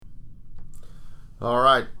All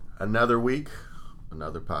right, another week,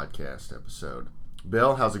 another podcast episode.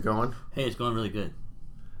 Bill, how's it going? Hey, it's going really good.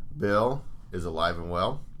 Bill is alive and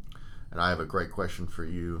well, and I have a great question for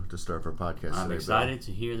you to start our podcast I'm today, excited Bill.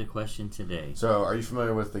 to hear the question today. So, are you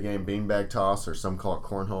familiar with the game beanbag toss, or some call it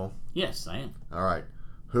cornhole? Yes, I am. All right,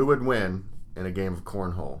 who would win in a game of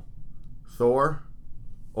cornhole? Thor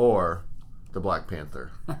or the Black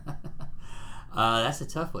Panther? That's a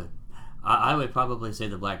tough one. I would probably say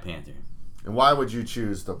the Black Panther. And why would you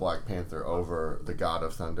choose the Black Panther over the God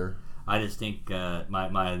of Thunder? I just think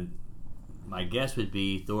my guess would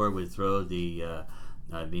be Thor would throw the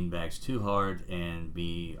beanbags too hard and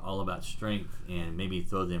be all about strength and maybe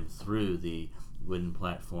throw them through the wooden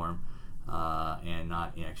platform and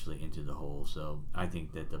not actually into the hole. So I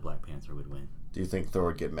think that the Black Panther would win. Do you think Thor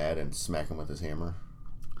would get mad and smack him with his hammer?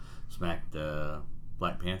 Smack the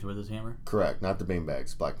Black Panther with his hammer? Correct, not the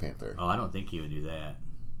beanbags, Black Panther. Oh, I don't think he would do that.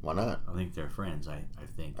 Why not? I think they're friends. I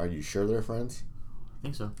think. Are you sure they're friends? I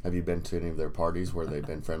think so. Have you been to any of their parties where they've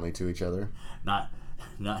been friendly to each other? Not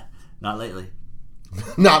lately.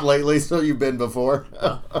 Not lately, so you've been before?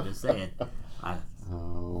 Well, I'm just saying.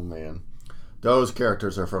 Oh, man. Those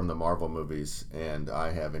characters are from the Marvel movies, and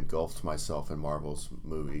I have engulfed myself in Marvel's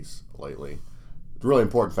movies lately. Really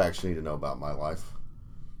important facts you need to know about my life.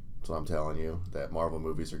 That's what I'm telling you, that Marvel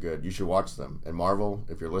movies are good. You should watch them. And Marvel,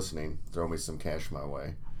 if you're listening, throw me some cash my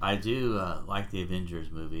way. I do like the Avengers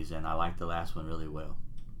movies, and I like the last one really well.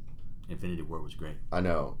 Infinity War was great. I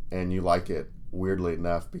know, and you like it, weirdly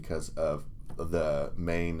enough, because of the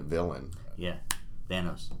main villain. Yeah,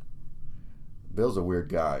 Thanos. Bill's a weird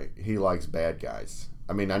guy. He likes bad guys.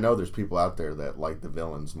 I mean, I know there's people out there that like the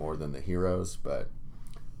villains more than the heroes, but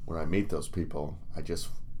when I meet those people, I just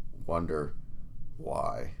wonder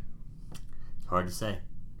why. Hard to say.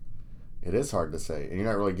 It is hard to say, and you're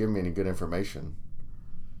not really giving me any good information.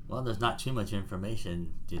 Well, there's not too much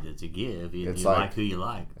information to give. You It's like who you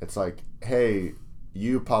like. It's like, hey,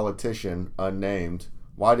 you politician, unnamed,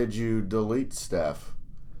 why did you delete Steph?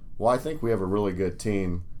 Well, I think we have a really good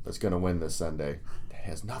team that's going to win this Sunday. That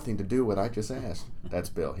has nothing to do with what I just asked. That's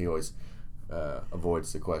Bill. He always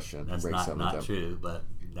avoids the question. That's not true, but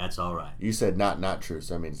that's all right. You said not true,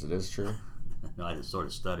 so that means it is true? No, I just sort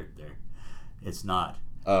of stuttered there. It's not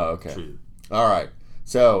true. All right.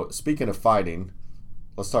 So, speaking of fighting,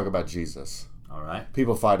 let's talk about Jesus. All right.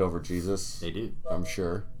 People fight over Jesus. They do. I'm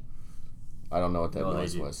sure. I don't know what that No,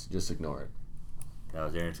 noise they do. was. Just ignore it. That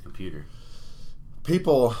was Aaron's computer.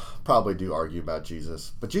 People probably do argue about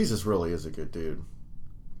Jesus, but Jesus really is a good dude.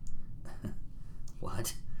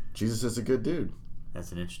 What? Jesus is a good dude.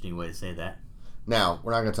 That's an interesting way to say that. Now,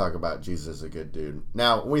 we're not going to talk about Jesus as a good dude.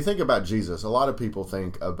 Now, when we think about Jesus, a lot of people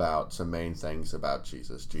think about some main things about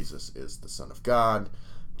Jesus. Jesus is the Son of God.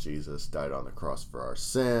 Jesus died on the cross for our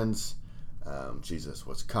sins. Jesus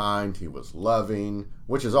was kind. He was loving,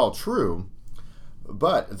 which is all true.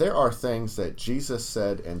 But there are things that Jesus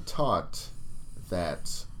said and taught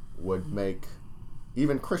that would make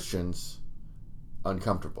even Christians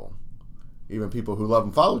uncomfortable. Even people who love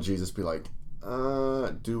and follow Jesus be like,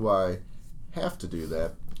 do I have to do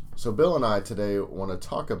that? So Bill and I today want to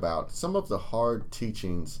talk about some of the hard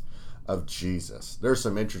teachings of Jesus. There's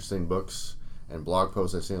some interesting books and blog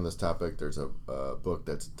posts I've seen on this topic. There's a book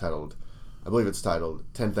that's titled, I believe it's titled,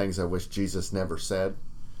 10 Things I Wish Jesus Never Said.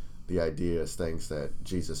 The idea is things that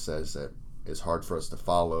Jesus says that is hard for us to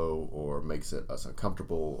follow or makes us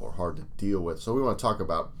uncomfortable or hard to deal with. So we want to talk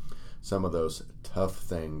about some of those tough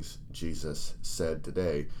things Jesus said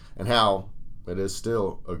today and how it is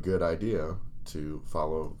still a good idea to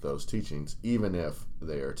follow those teachings, even if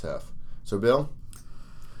they are tough. So, Bill,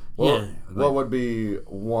 what would be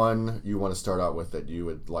one you want to start out with that you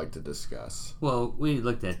would like to discuss? Well, we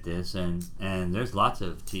looked at this, and there's lots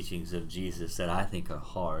of teachings of Jesus that I think are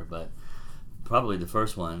hard, but probably the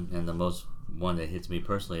first one, and the most one that hits me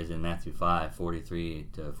personally, is in Matthew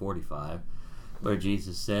 5:43 to 45, where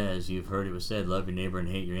Jesus says, "You've heard it was said, love your neighbor and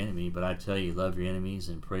hate your enemy, but I tell you, love your enemies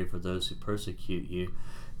and pray for those who persecute you,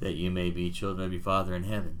 that you may be children of your Father in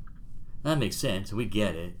heaven." That makes sense. We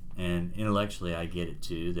get it, and intellectually I get it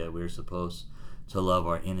too, that we're supposed to love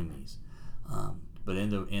our enemies. But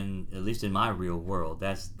in at least in my real world,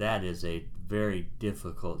 that is a very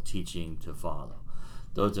difficult teaching to follow.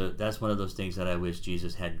 That's one of those things that I wish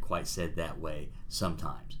Jesus hadn't quite said that way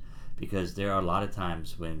sometimes. Because there are a lot of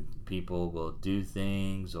times when people will do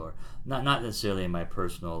things, or not necessarily in my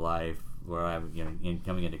personal life where I'm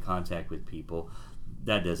coming into contact with people,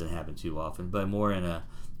 that doesn't happen too often, but more in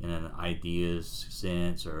an ideas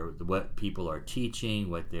sense, or what people are teaching,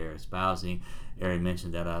 what they're espousing. Aaron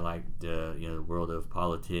mentioned that I like the world of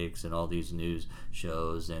politics and all these news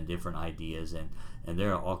shows and different ideas, and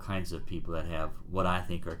there are all kinds of people that have what I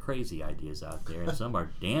think are crazy ideas out there, and some are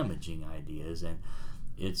damaging ideas, and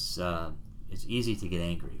it's easy to get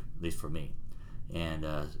angry, at least for me. And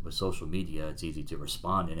with social media, it's easy to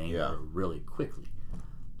respond in anger really quickly.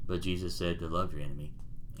 But Jesus said to love your enemy,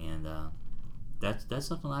 and that's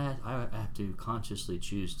something I have to consciously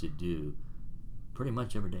choose to do pretty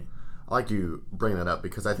much every day. I like you bring that up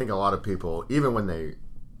because I think a lot of people, even when they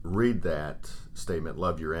read that statement,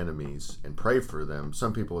 love your enemies and pray for them,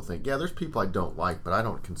 some people will think, yeah, there's people I don't like, but I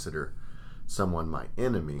don't consider someone my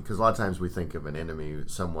enemy. Because a lot of times we think of an enemy,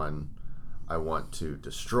 someone I want to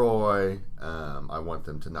destroy, I want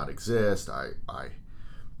them to not exist, I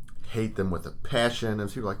hate them with a passion. And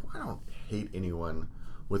people are like, well, I don't hate anyone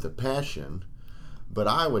with a passion. But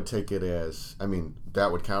I would take it as, I mean,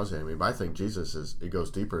 that would count as an enemy. But I think it goes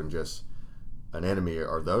deeper than just an enemy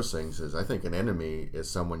or those things. I think an enemy is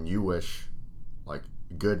someone you wish, like,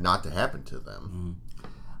 good not to happen to them.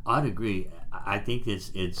 Mm-hmm. I'd agree. I think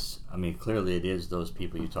it's. I mean, clearly it is those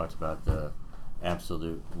people you talked about, the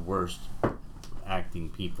absolute worst acting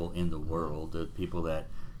people in the world, the people that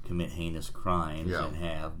commit heinous crimes and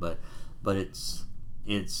have. But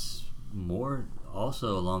it's more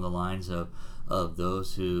also along the lines of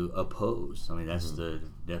those who oppose. I mean, that's the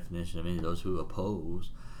definition of those who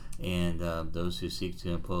oppose, and those who seek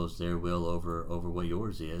to impose their will over what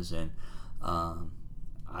yours is. And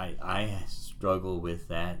I struggle with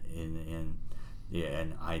that in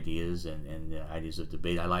ideas and the ideas of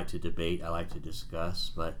debate. I like to debate. I like to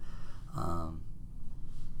discuss, but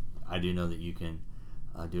I do know that you can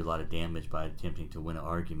do a lot of damage by attempting to win an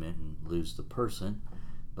argument and lose the person.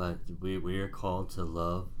 But we are called to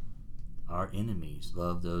love our enemies,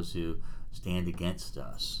 love those who stand against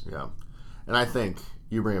us. Yeah. And I think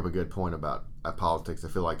you bring up a good point about politics. I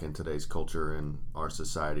feel like in today's culture and our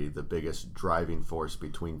society, the biggest driving force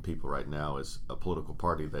between people right now is a political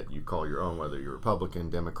party that you call your own, whether you're Republican,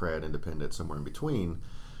 Democrat, Independent, somewhere in between,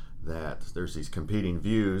 that there's these competing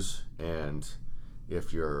views. And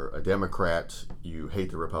if you're a Democrat, you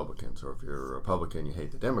hate the Republicans, or if you're a Republican, you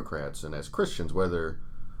hate the Democrats. And as Christians,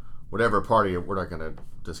 whatever party, we're not going to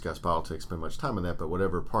discuss politics, spend much time on that, but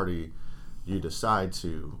whatever party you decide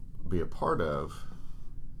to be a part of,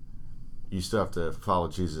 you still have to follow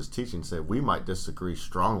Jesus' teaching. Say, we might disagree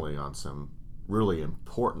strongly on some really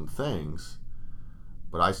important things,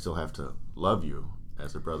 but I still have to love you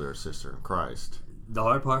as a brother or sister in Christ. The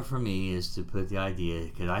hard part for me is to put the idea,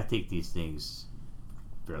 because I take these things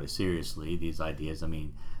fairly seriously, these ideas, I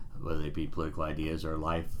mean, whether they be political ideas or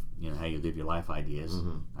life, how you live your life ideas.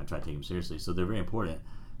 I try to take them seriously. So they're very important,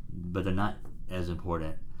 but they're not as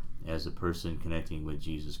important as a person connecting with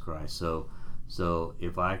Jesus Christ. So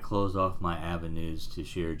if I close off my avenues to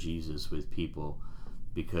share Jesus with people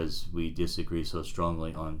because we disagree so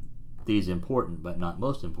strongly on these important but not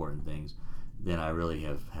most important things, then I really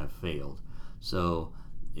have failed. So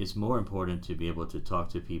it's more important to be able to talk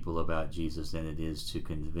to people about Jesus than it is to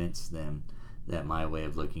convince them that my way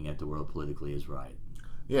of looking at the world politically is right.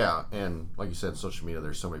 Yeah, and like you said, social media,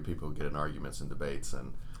 there's so many people who get in arguments and debates,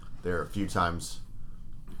 and there are a few times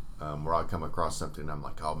where I'll come across something and I'm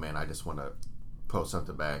like, oh man, I just want to post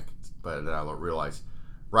something back, but then I'll realize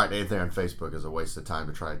writing anything on Facebook is a waste of time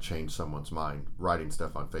to try to change someone's mind. Writing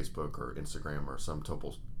stuff on Facebook or Instagram or some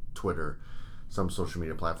Twitter, some social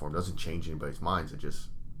media platform doesn't change anybody's minds. It just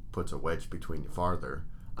puts a wedge between you farther.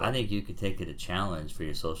 I think you could take it a challenge for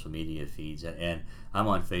your social media feeds, and I'm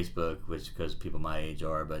on Facebook, which because people my age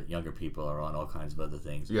are, but younger people are on all kinds of other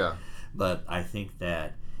things. Yeah. But I think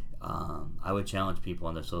that I would challenge people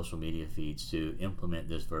on their social media feeds to implement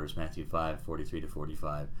this verse, Matthew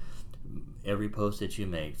 5:43-45. Every post that you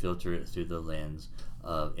make, filter it through the lens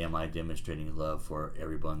of, am I demonstrating love for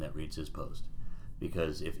everyone that reads this post?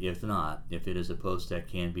 Because if not, if it is a post that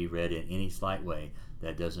can be read in any slight way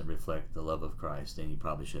that doesn't reflect the love of Christ, then you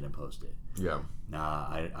probably shouldn't post it. Yeah. Now,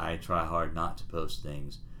 I try hard not to post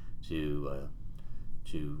things to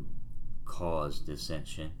cause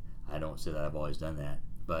dissension. I don't say that I've always done that,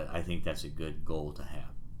 but I think that's a good goal to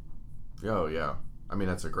have. Oh, yeah. I mean,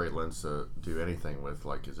 that's a great lens to do anything with.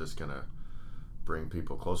 Like, is this going to bring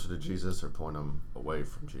people closer to Jesus or point them away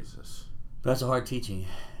from Jesus? That's a hard teaching.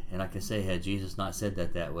 And like I say, had Jesus not said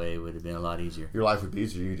that way, it would have been a lot easier. Your life would be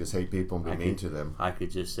easier. You just hate people and be mean to them. I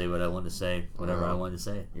could just say what I wanted to say, whenever I wanted to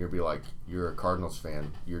say it. You'd be like, you're a Cardinals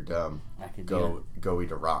fan. You're dumb. Go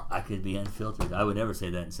eat a rock. I could be unfiltered. I would never say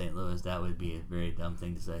that in St. Louis. That would be a very dumb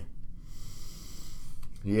thing to say.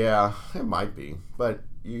 Yeah, it might be, but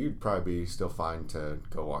you'd probably be still fine to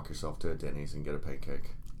go walk yourself to a Denny's and get a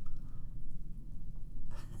pancake.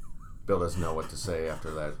 Bill doesn't know what to say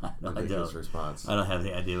after that ridiculous response. I don't have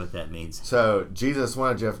any idea what that means. So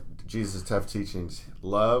one of Jesus' tough teachings: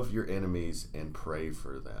 love your enemies and pray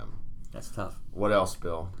for them. That's tough. What else,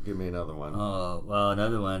 Bill? Give me another one. Oh, well,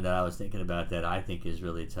 another one that I was thinking about that I think is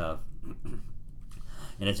really tough, and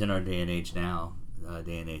it's in our day and age now.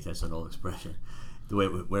 Day and age, that's an old expression. The way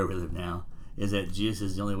where we live now is that Jesus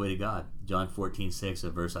is the only way to God. John 14:6, a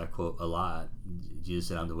verse I quote a lot. Jesus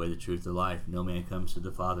said, "I'm the way, the truth, the life. No man comes to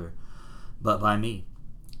the Father but by me."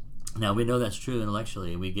 Now, we know that's true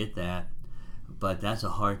intellectually. We get that. But that's a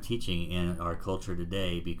hard teaching in our culture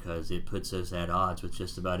today because it puts us at odds with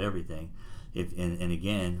just about everything. And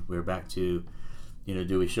again, we're back to,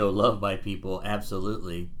 do we show love by people?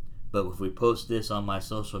 Absolutely. But if we post this on my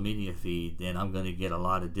social media feed, then I'm going to get a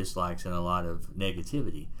lot of dislikes and a lot of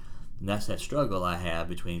negativity. And that's that struggle I have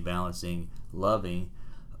between balancing loving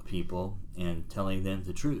people and telling them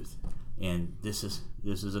the truth. And this is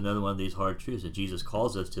another one of these hard truths that Jesus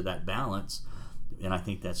calls us to, that balance. And I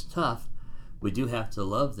think that's tough. We do have to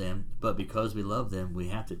love them, but because we love them, we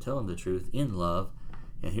have to tell them the truth in love.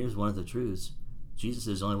 And here's one of the truths: Jesus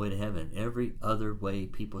is the only way to heaven. Every other way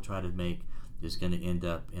people try to make is going to end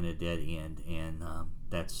up in a dead end, and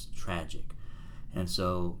that's tragic. And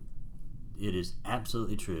so it is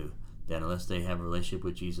absolutely true that unless they have a relationship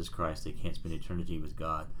with Jesus Christ, they can't spend eternity with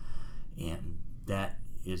God. And that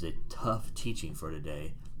is a tough teaching for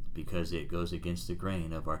today because it goes against the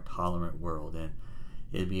grain of our tolerant world. And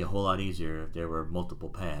it'd be a whole lot easier if there were multiple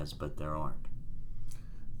paths, but there aren't.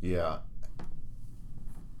 Yeah.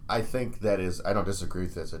 I think I don't disagree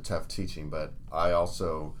with it's a tough teaching, but I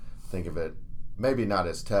also think of it maybe not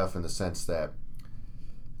as tough in the sense that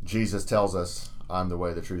Jesus tells us, "I'm the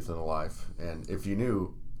way, the truth, and the life." And if you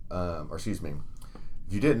knew, if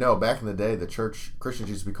you didn't know, back in the day, the Christians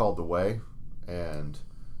used to be called the Way, and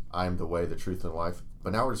I'm the way, the truth, and the life.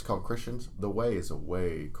 But now we're just called Christians. The Way is a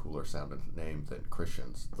way cooler sounding name than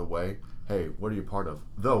Christians. The Way. Hey, what are you part of?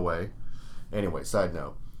 The Way. Anyway, side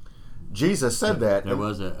note. Jesus said that. There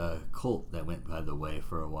was a cult that went by the Way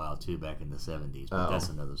for a while too, back in the 70s. But that's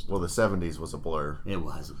another story. Well, the 70s was a blur. It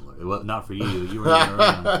was a blur. It was not for you. You were never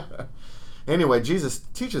around. Anyway, Jesus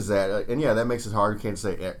teaches that, and yeah, that makes it hard. You can't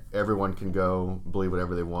say everyone can go believe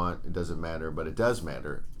whatever they want. It doesn't matter, but it does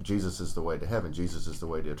matter. Jesus is the way to heaven. Jesus is the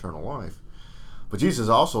way to eternal life. But Jesus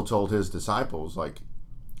also told his disciples,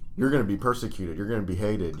 you're going to be persecuted, you're going to be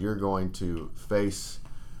hated, you're going to face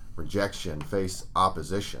rejection, face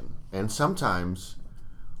opposition. And sometimes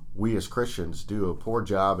we as Christians do a poor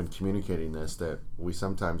job in communicating this, that we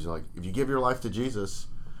sometimes if you give your life to Jesus,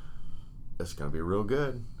 it's going to be real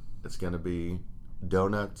good. It's going to be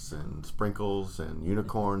donuts and sprinkles and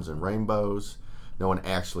unicorns and rainbows. No one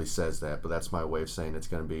actually says that, but that's my way of saying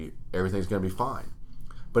everything's going to be fine.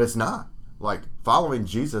 But it's not. Following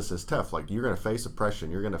Jesus is tough. You're going to face oppression.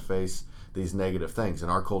 You're going to face these negative things. In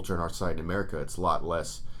our culture, in our society in America, it's a lot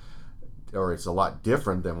less, or it's a lot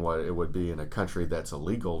different than what it would be in a country that's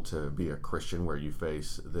illegal to be a Christian, where you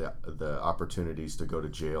face the opportunities to go to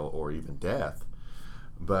jail or even death.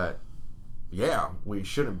 But yeah, we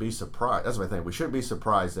shouldn't be surprised. That's my thing. We shouldn't be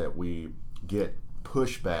surprised that we get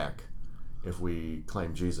pushback if we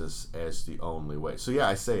claim Jesus as the only way. So yeah,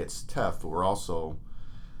 I say it's tough, but we're also,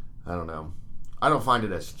 I don't know. I don't find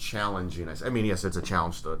it as challenging. I mean, yes, it's a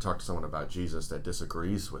challenge to talk to someone about Jesus that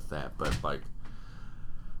disagrees with that, but I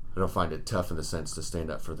don't find it tough in the sense to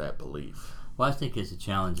stand up for that belief. Well, I think it's a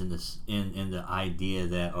challenge in the idea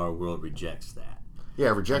that our world rejects that. Yeah,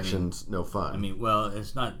 rejection's no fun. Well,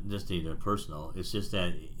 it's not just either personal. It's just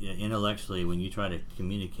that intellectually, when you try to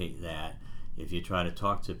communicate that, if you try to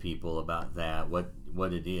talk to people about that,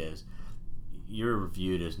 what it is, you're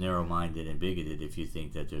viewed as narrow-minded and bigoted if you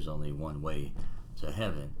think that there's only one way to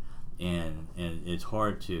heaven. And it's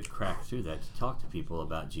hard to crack through that, to talk to people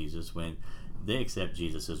about Jesus when they accept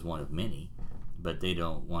Jesus as one of many, but they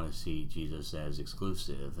don't want to see Jesus as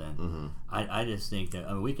exclusive. And I just think that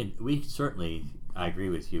we certainly, I agree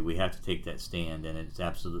with you, we have to take that stand, and it's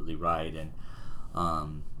absolutely right.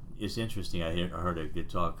 And it's interesting, I heard a good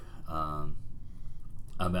talk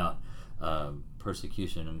about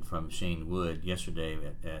persecution from Shane Wood yesterday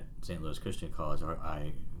at St. Louis Christian College.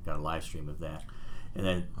 I got a live stream of that. And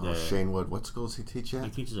then Shane Wood, what school does he teach at? He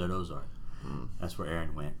teaches at Ozark. That's where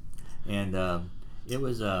Aaron went. And it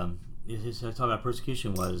was his talk about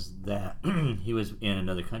persecution was that he was in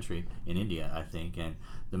another country, in India, I think, and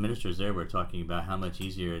the ministers there were talking about how much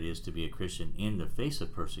easier it is to be a Christian in the face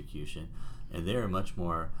of persecution, and they're much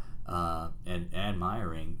more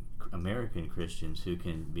admiring American Christians who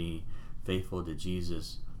can be faithful to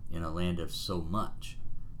Jesus in a land of so much.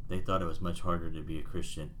 They thought it was much harder to be a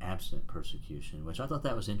Christian absent persecution, which I thought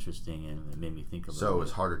that was interesting, and it made me think of. So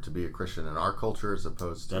it's harder to be a Christian in our culture as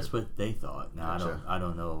opposed to. That's what they thought. Now Gotcha. I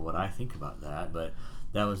don't know what I think about that, but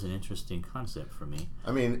that was an interesting concept for me.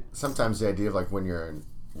 I mean, sometimes the idea of like when you're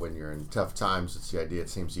in tough times, it's the idea. It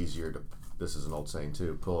seems easier to. This is an old saying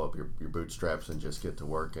too. Pull up your bootstraps and just get to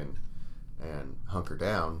work and hunker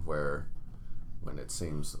down. Where when it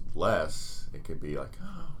seems less, it could be like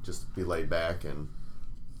just be laid back and.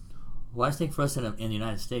 Well, I think for us in the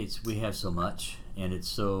United States, we have so much, and it's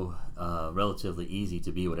so relatively easy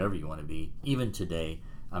to be whatever you want to be, even today.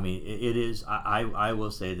 I mean, it is. I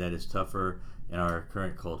will say that it's tougher in our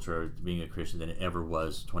current culture being a Christian than it ever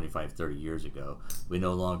was 25, 30 years ago. We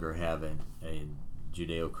no longer have a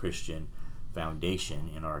Judeo-Christian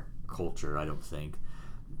foundation in our culture, I don't think.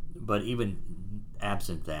 But even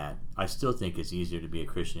absent that, I still think it's easier to be a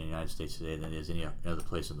Christian in the United States today than it is any other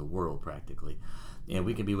place in the world, practically. And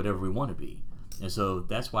we can be whatever we want to be. And so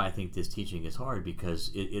that's why I think this teaching is hard,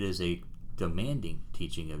 because it is a demanding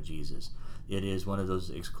teaching of Jesus. It is one of those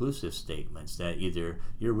exclusive statements that either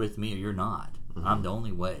you're with me or you're not. Mm-hmm. I'm the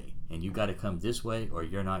only way. And you got to come this way or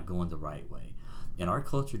you're not going the right way. And our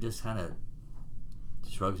culture just kind of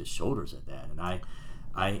shrugs its shoulders at that. And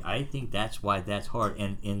I think that's why that's hard.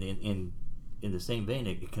 And in the same vein,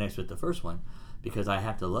 it connects with the first one, because I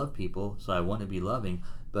have to love people, so I want to be loving.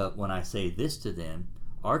 But when I say this to them,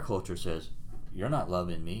 our culture says, you're not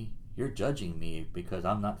loving me, you're judging me because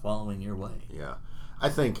I'm not following your way. Yeah. I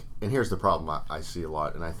think, and here's the problem I see a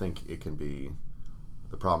lot, and I think the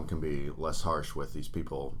problem can be less harsh with these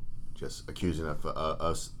people just accusing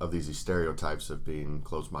us of these stereotypes of being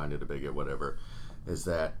closed-minded, a bigot, whatever, is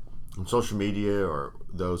that on social media or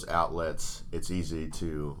those outlets, it's easy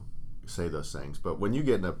to say those things. But when you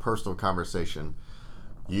get in a personal conversation,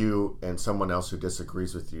 you and someone else who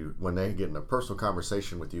disagrees with you, when they get in a personal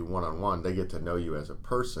conversation with you one-on-one, they get to know you as a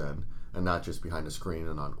person and not just behind a screen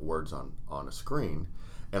and on words on a screen.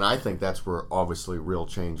 And I think that's where obviously real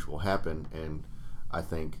change will happen. And I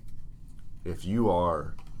think if you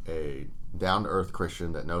are a down-to-earth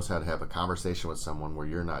Christian that knows how to have a conversation with someone where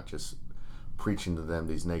you're not just preaching to them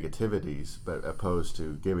these negativities, but opposed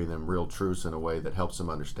to giving them real truths in a way that helps them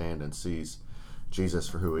understand and sees Jesus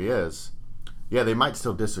for who he is, yeah, they might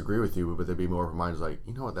still disagree with you, but they'd be more open-minded, like,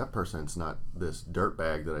 you know what, that person's not this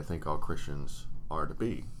dirtbag that I think all Christians are to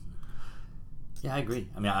be. Yeah, I agree.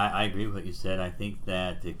 I mean, I agree with what you said. I think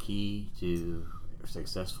that the key to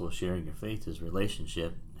successful sharing your faith is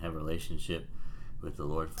relationship. Have a relationship with the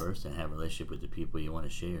Lord first, and have a relationship with the people you want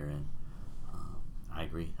to share. And I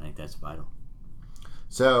agree. I think that's vital.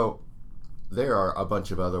 So there are a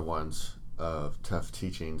bunch of other ones of tough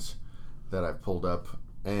teachings that I've pulled up,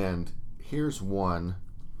 and here's one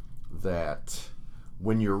that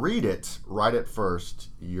when you read it right at first,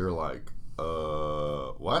 you're like,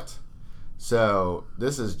 what? So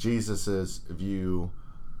this is Jesus's view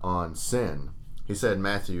on sin. He said in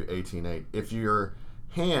Matthew 18:8, if your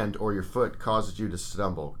hand or your foot causes you to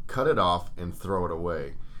stumble, cut it off and throw it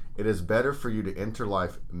away. It is better for you to enter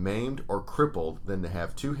life maimed or crippled than to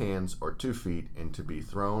have 2 hands or 2 feet and to be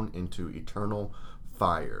thrown into eternal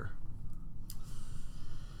fire.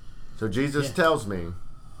 So Jesus tells me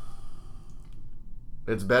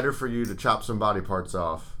it's better for you to chop some body parts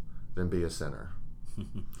off than be a sinner.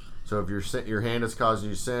 So if your hand is causing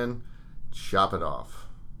you sin, chop it off.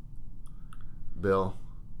 Bill,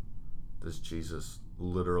 does Jesus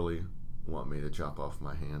literally want me to chop off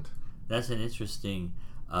my hand? That's an interesting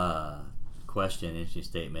question, interesting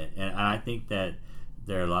statement. And I think that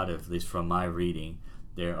there are a lot of, at least from my reading,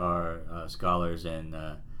 there are scholars and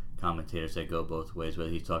commentators that go both ways, whether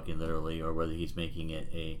he's talking literally or whether he's making it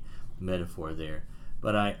a metaphor there.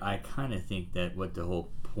 But I kind of think that what the whole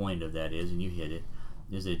point of that is, and you hit it,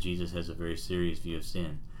 is that Jesus has a very serious view of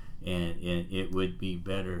sin. And it would be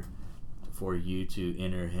better for you to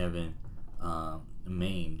enter heaven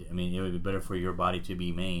maimed. I mean, it would be better for your body to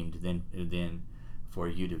be maimed than for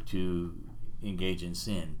you to engage in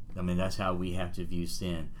sin. I mean, that's how we have to view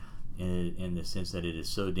sin, in the sense that it is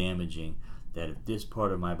so damaging that if this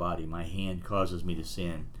part of my body, my hand, causes me to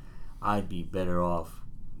sin, I'd be better off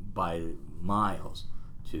by miles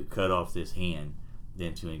to cut off this hand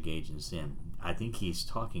than to engage in sin. I think he's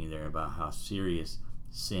talking there about how serious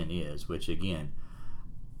sin is, which again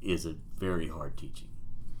is a very hard teaching.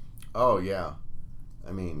 Oh yeah,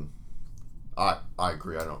 I mean, I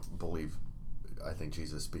agree. I think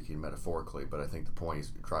Jesus is speaking metaphorically, but I think the point he's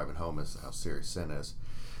driving home is how serious sin is.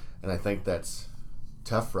 And I think that's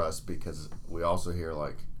tough for us because we also hear,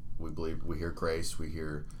 like, we hear grace, we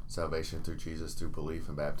hear salvation through Jesus, through belief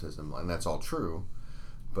and baptism, and that's all true.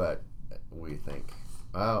 But we think,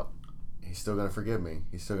 oh, he's still going to forgive me.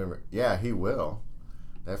 He's still going to, yeah, he will.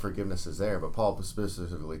 That forgiveness is there. But Paul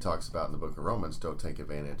specifically talks about in the book of Romans, don't take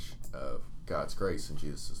advantage of God's grace and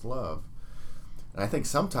Jesus' love. And I think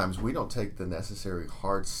sometimes we don't take the necessary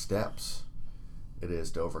hard steps it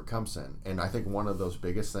is to overcome sin. And I think one of those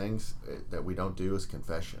biggest things that we don't do is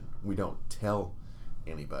confession. We don't tell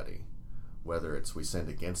anybody, whether it's we sinned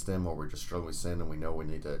against them or we're just struggling with sin and we know we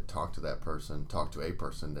need to talk to that person, talk to a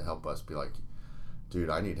person to help us be like, dude,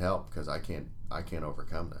 I need help because I can't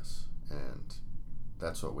overcome this. And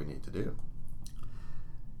that's what we need to do.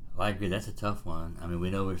 Well, I agree. That's a tough one. I mean,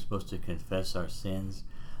 we know we're supposed to confess our sins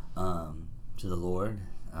to the Lord.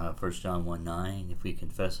 1 John 1:9, if we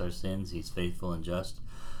confess our sins, he's faithful and just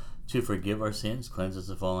to forgive our sins, cleanse us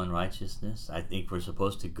of all unrighteousness. I think we're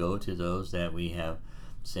supposed to go to those that we have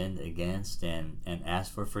sinned against and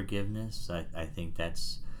ask for forgiveness. I think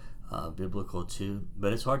that's biblical too.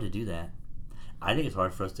 But it's hard to do that. I think it's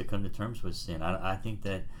hard for us to come to terms with sin. I think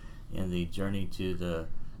that in the journey to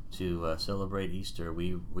celebrate Easter,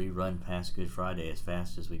 we run past Good Friday as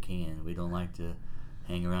fast as we can. We don't like to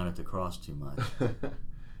hang around at the cross too much.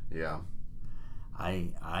 Yeah.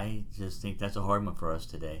 I just think that's a hard one for us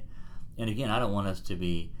today. And again, I don't want us to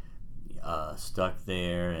be stuck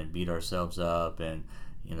there and beat ourselves up and,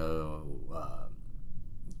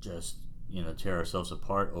 just, tear ourselves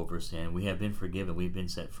apart over sin. We have been forgiven. We've been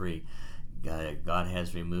set free. God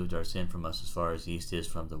has removed our sin from us as far as the east is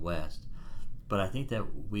from the west. But I think that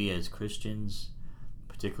we as Christians,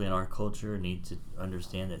 particularly in our culture, need to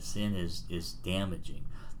understand that sin is damaging.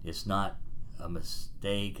 It's not a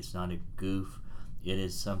mistake. It's not a goof. It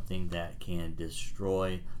is something that can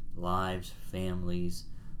destroy lives, families,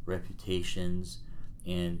 reputations,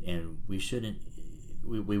 and we shouldn't.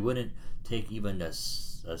 We wouldn't take even a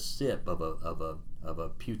sip of a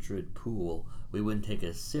putrid pool. We wouldn't take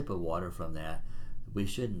a sip of water from that. We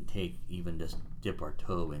shouldn't take even just dip our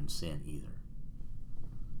toe in sin either.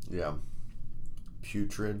 Yeah.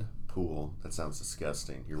 Putrid pool. That sounds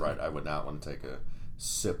disgusting. You're right. I would not want to take a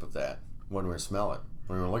sip of that. When we smell it.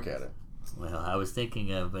 When we look at it. Well, I was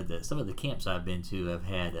thinking of some of the camps I've been to have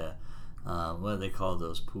had what do they call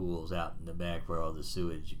those pools out in the back where all the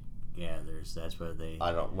sewage gathers. That's where they.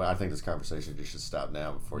 I think this conversation just should stop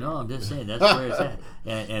now before. No, I'm just saying that's where it's at,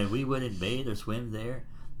 and we wouldn't bathe or swim there,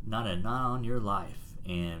 not on your life,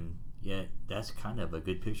 and yet that's kind of a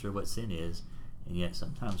good picture of what sin is, and yet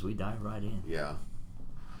sometimes we dive right in. Yeah.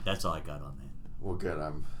 That's all I got on that. Well, good.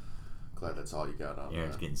 I'm glad that's all you got on.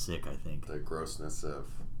 Aaron's getting sick, I think. The grossness of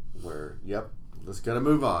where. Yep. Just gonna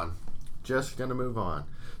move on.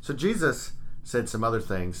 So Jesus said some other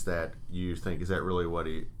things that you think, is that really what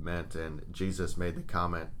he meant? And Jesus made the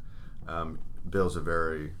comment, Bill's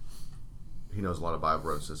he knows a lot of Bible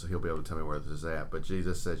verses, so he'll be able to tell me where this is at. But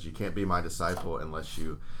Jesus says, you can't be my disciple unless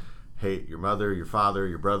you hate your mother, your father,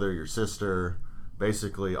 your brother, your sister,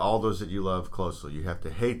 basically all those that you love closely. You have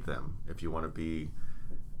to hate them if you want to be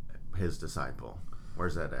his disciple.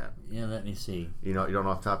 Where's that at? Yeah, let me see. You don't know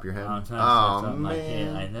off the top of your head? I'm trying to off my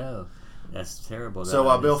head. I know. That's terrible. So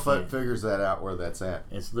while Bill figures that out, where that's at.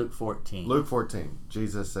 It's Luke 14. Luke 14.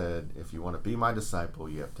 Jesus said, if you want to be my disciple,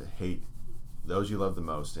 you have to hate those you love the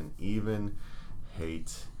most and even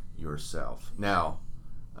hate yourself. Now,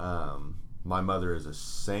 my mother is a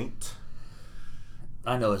saint.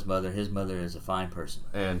 I know his mother. His mother is a fine person.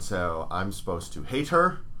 And so I'm supposed to hate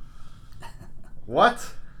her?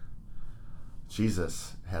 What?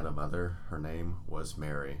 Jesus had a mother. Her name was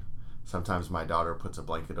Mary. Sometimes my daughter puts a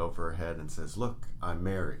blanket over her head and says, look, I'm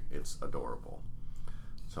Mary. It's adorable.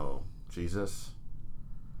 So, Jesus,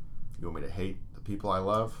 you want me to hate the people I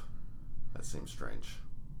love? That seems strange.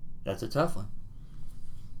 That's a tough one.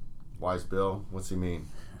 Wise Bill, what's he mean?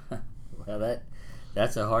 Well,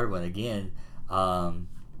 that's a hard one. Again, from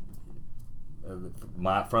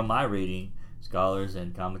my reading, scholars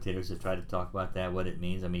and commentators have tried to talk about that, what it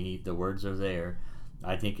means. I mean, the words are there.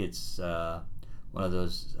 I think it's one of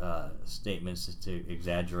those statements to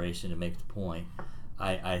exaggeration to make the point.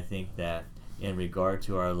 I think that in regard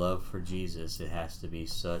to our love for Jesus, it has to be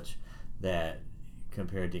such that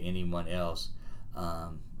compared to anyone else,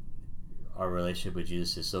 our relationship with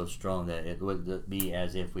Jesus is so strong that it would be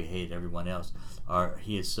as if we hate everyone else.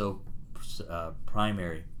 He is so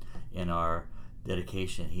primary in our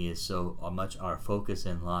dedication. He is so much our focus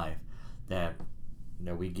in life that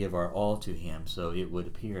we give our all to him. So it would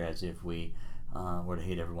appear as if we were to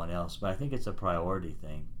hate everyone else. But I think it's a priority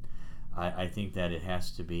thing. I think that it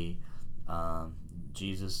has to be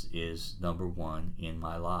Jesus is number one in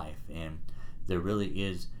my life, and there really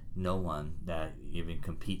is no one that even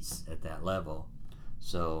competes at that level.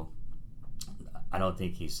 So I don't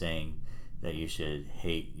think he's saying that you should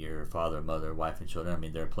hate your father, mother, wife, and children. I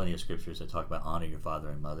mean, there are plenty of scriptures that talk about honor your father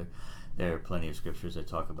and mother. There are plenty of scriptures that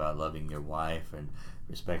talk about loving your wife and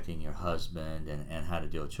respecting your husband and how to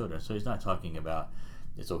deal with children. So he's not talking about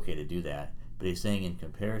it's okay to do that. But he's saying in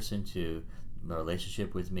comparison to my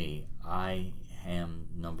relationship with me, I am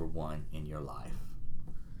number one in your life.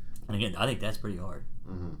 And again, I think that's pretty hard.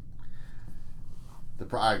 Mm-hmm.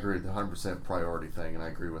 I agree with the 100% priority thing, and I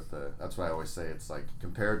agree with that's what I always say. It's like,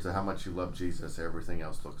 compared to how much you love Jesus, everything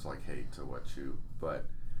else looks like hate to what you, but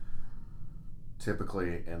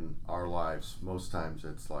typically in our lives, most times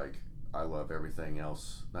it's like, I love everything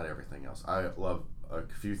else, not everything else. I love a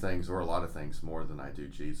few things or a lot of things more than I do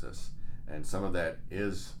Jesus. And some of that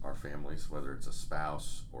is our families, whether it's a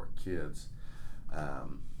spouse or kids.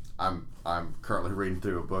 I'm currently reading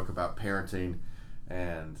through a book about parenting,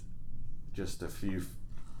 and just a few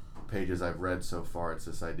pages I've read so far, it's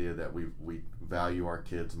this idea that we value our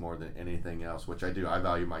kids more than anything else, which I do. I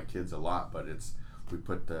value my kids a lot, but it's we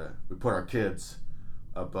put our kids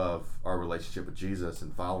above our relationship with Jesus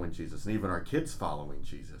and following Jesus, and even our kids following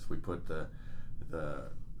Jesus. We put the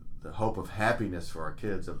hope of happiness for our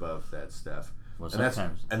kids above that stuff. Well,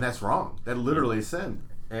 sometimes, and that's wrong. That literally is sin,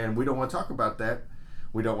 and we don't want to talk about that.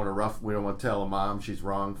 We don't want to tell a mom she's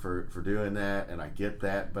wrong for doing that, and I get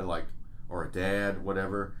that, but or a dad,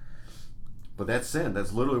 whatever. But that's sin.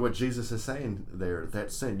 That's literally what Jesus is saying there.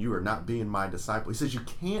 That's sin. You are not being my disciple. He says you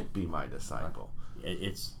can't be my disciple.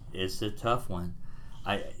 It's a tough one.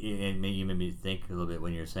 You made me think a little bit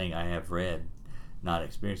when you're saying I have read, not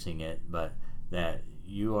experiencing it, but that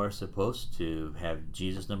you are supposed to have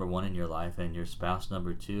Jesus number one in your life and your spouse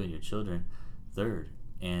number two and your children third.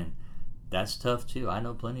 And that's tough too. I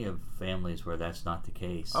know plenty of families where that's not the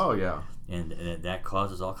case. Oh yeah. And that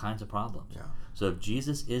causes all kinds of problems. Yeah. So if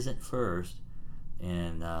Jesus isn't first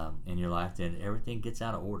in your life, then everything gets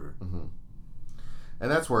out of order. Mm-hmm. And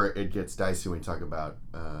that's where it gets dicey when you talk about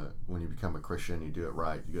when you become a Christian, you do it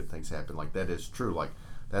right, good things happen. Like, that is true. Like,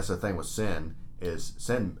 that's the thing with sin, is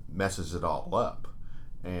sin messes it all up.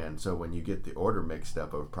 And so when you get the order mixed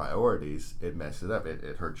up of priorities, it messes it up.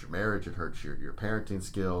 It hurts your marriage, it hurts your parenting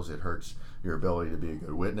skills, it hurts your ability to be a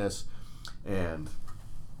good witness. And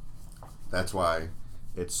that's why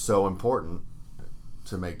it's so important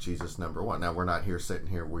to make Jesus number one. Now, we're not here sitting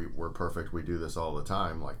here, we're perfect, we do this all the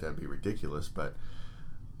time. Like, that'd be ridiculous, but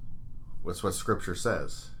that's what Scripture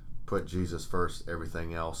says. Put Jesus first.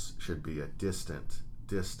 Everything else should be a distant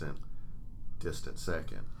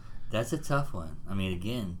second. That's a tough one. I mean,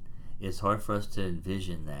 again, it's hard for us to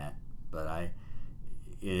envision that, but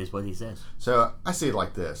it is what he says. So I see it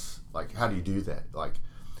like this. Like, how do you do that? Like,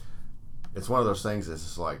 it's one of those things that's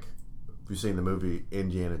just like, have you seen the movie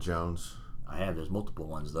Indiana Jones? I have. There's multiple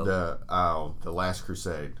ones, though. The Last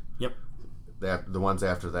Crusade. Yep. The ones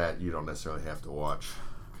after that, you don't necessarily have to watch,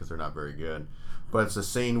 because they're not very good. But it's a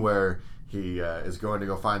scene where he is going to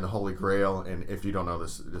go find the Holy Grail, and if you don't know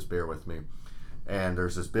this, just bear with me. And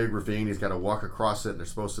there's this big ravine. He's got to walk across it, and there's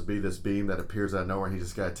supposed to be this beam that appears out of nowhere, and he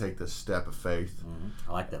just got to take this step of faith. Mm-hmm.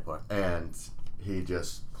 I like that part. And he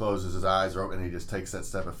just closes his eyes, and he just takes that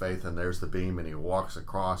step of faith, and there's the beam, and he walks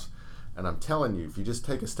across. And I'm telling you, if you just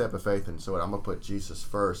take a step of faith and so I'm going to put Jesus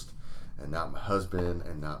first, and not my husband,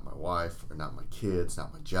 and not my wife, or not my kids,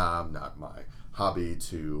 not my job, not my hobby,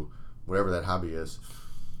 to whatever that hobby is,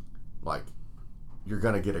 like, you're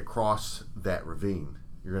going to get across that ravine.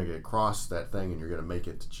 You're going to get across that thing, and you're going to make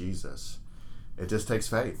it to Jesus. It just takes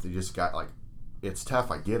faith. You just got, it's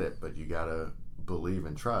tough, I get it, but you got to believe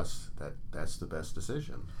and trust that that's the best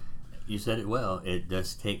decision. You said it well. It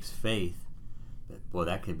just takes faith. Well,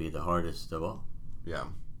 that could be the hardest of all. Yeah.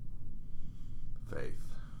 Faith.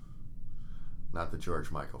 Not the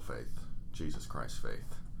George Michael faith. Jesus Christ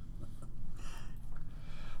faith.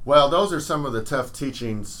 Well, those are some of the tough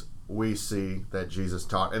teachings we see that Jesus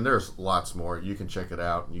taught, and there's lots more. You can check it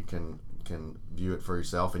out. You can view it for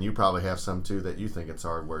yourself, and you probably have some too that you think it's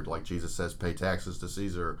hard, where like Jesus says, pay taxes to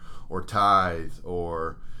Caesar, or tithe,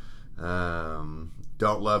 or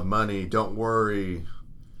don't love money, don't worry.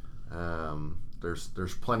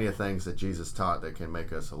 There's plenty of things that Jesus taught that can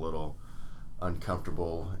make us a little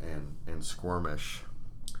uncomfortable and squirmish.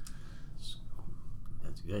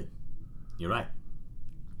 That's good. You're right.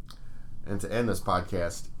 And to end this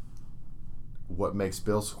podcast, what makes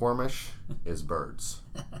Bill squirmish is birds.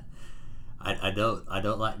 I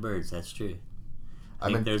don't like birds. That's true.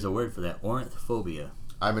 I think there's a word for that. Ornithophobia.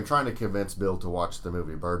 I've been trying to convince Bill to watch the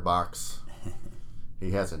movie Bird Box.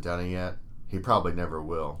 He hasn't done it yet. He probably never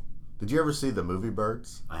will. Did you ever see the movie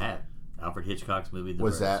Birds? I have. Alfred Hitchcock's movie. The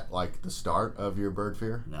Was Birds. that like the start of your bird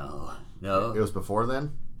fear? No. It was before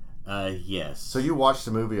then? Yes. So you watched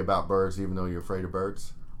a movie about birds even though you're afraid of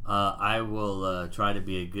birds? I will try to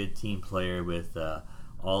be a good team player with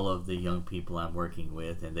all of the young people I'm working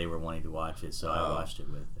with, and they were wanting to watch it, so I watched it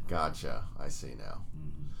with them. Gotcha. I see now.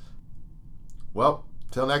 Mm-hmm. Well,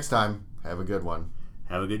 till next time, have a good one.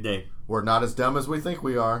 Have a good day. We're not as dumb as we think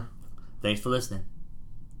we are. Thanks for listening.